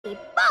the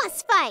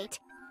boss fight!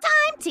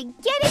 Time to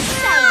get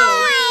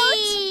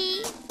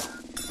excited!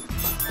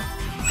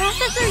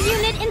 Processor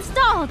unit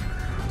installed!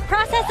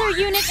 Processor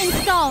unit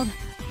installed!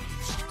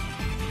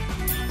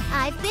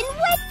 I've been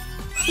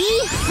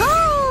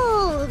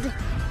Behold!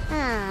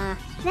 Ah,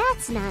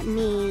 that's not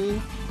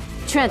me.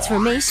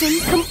 Transformation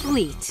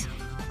complete.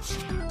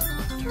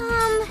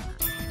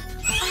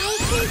 I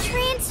can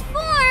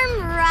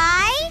transform,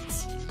 right?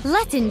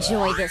 Let's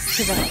enjoy this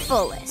to the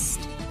fullest.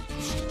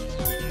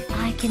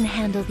 I can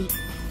handle the...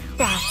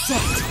 That's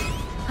it.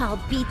 I'll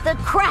beat the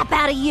crap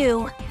out of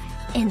you.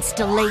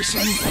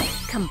 Installation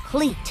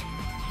complete.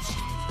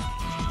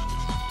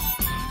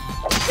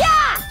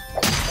 Yeah!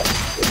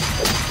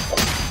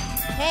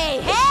 Hey,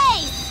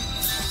 hey!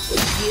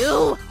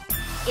 You!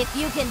 If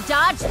you can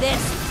dodge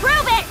this,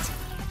 prove it!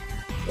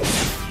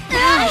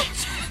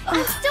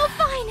 I'm still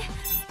fine.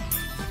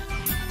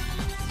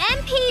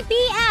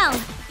 MPBL.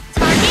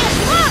 Target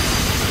locked!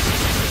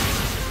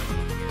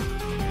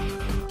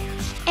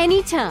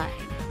 Anytime.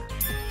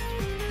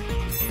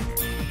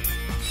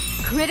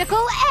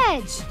 Critical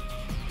edge.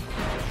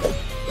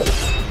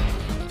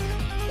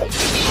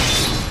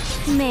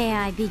 May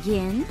I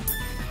begin?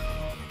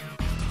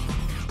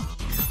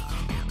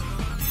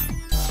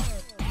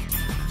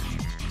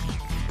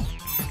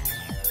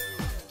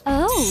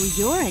 Oh,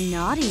 you're a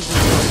naughty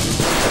one.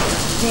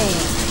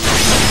 There.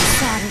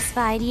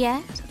 Satisfied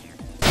yet?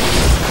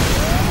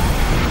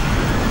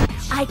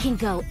 I can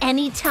go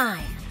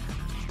anytime.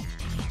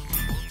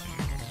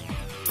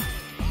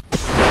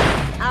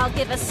 I'll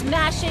give a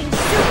smashing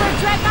Super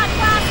Dreadnought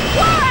class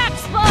War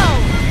Expo!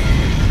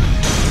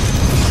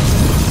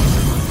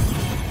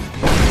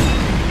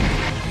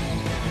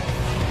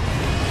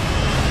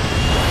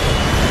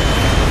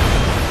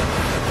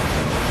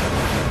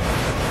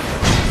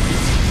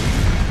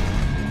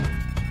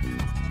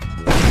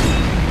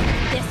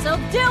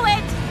 This'll do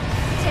it!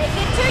 Take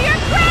it to your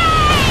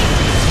grave!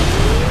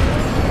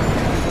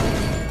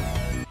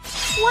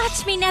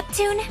 Watch me,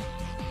 Neptune!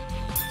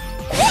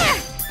 There!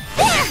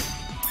 There!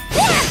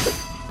 There!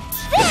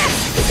 There!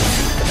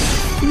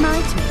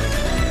 My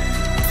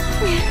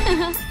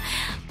turn.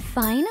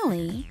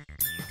 Finally.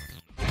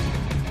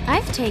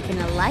 I've taken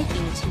a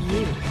liking to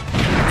you,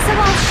 so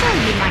I'll show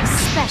you my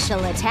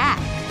special attack.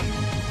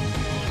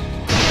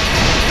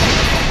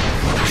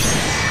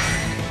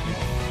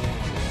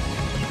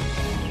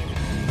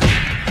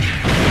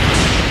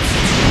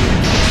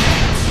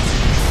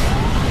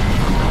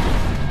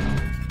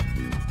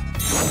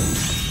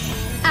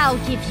 I'll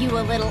give you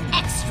a little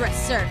extra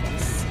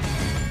service.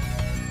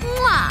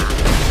 Mwah!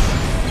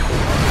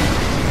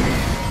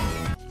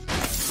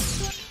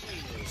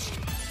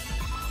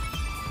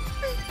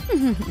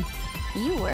 You were